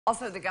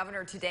Also, the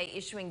governor today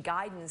issuing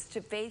guidance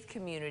to faith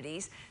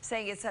communities,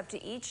 saying it's up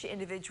to each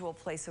individual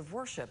place of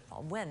worship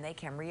on when they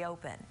can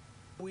reopen.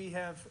 We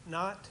have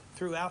not,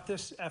 throughout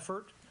this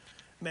effort,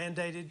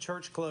 mandated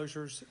church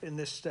closures in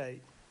this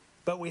state,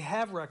 but we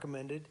have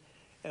recommended,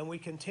 and we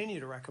continue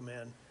to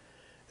recommend,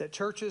 that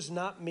churches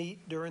not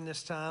meet during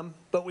this time,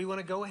 but we want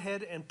to go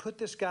ahead and put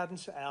this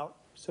guidance out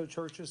so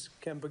churches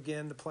can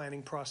begin the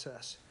planning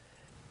process.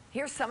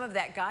 Here's some of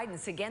that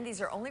guidance. Again,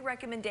 these are only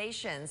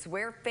recommendations.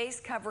 Wear face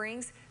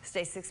coverings,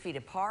 stay 6 feet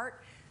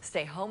apart,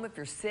 stay home if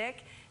you're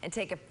sick, and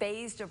take a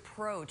phased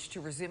approach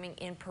to resuming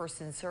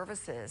in-person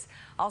services.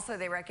 Also,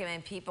 they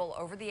recommend people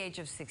over the age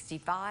of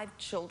 65,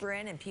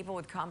 children, and people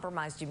with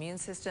compromised immune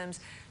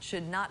systems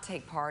should not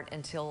take part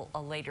until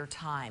a later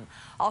time.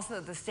 Also,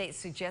 the state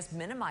suggests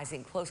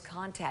minimizing close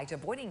contact,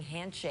 avoiding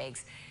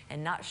handshakes,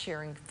 and not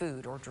sharing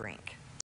food or drink.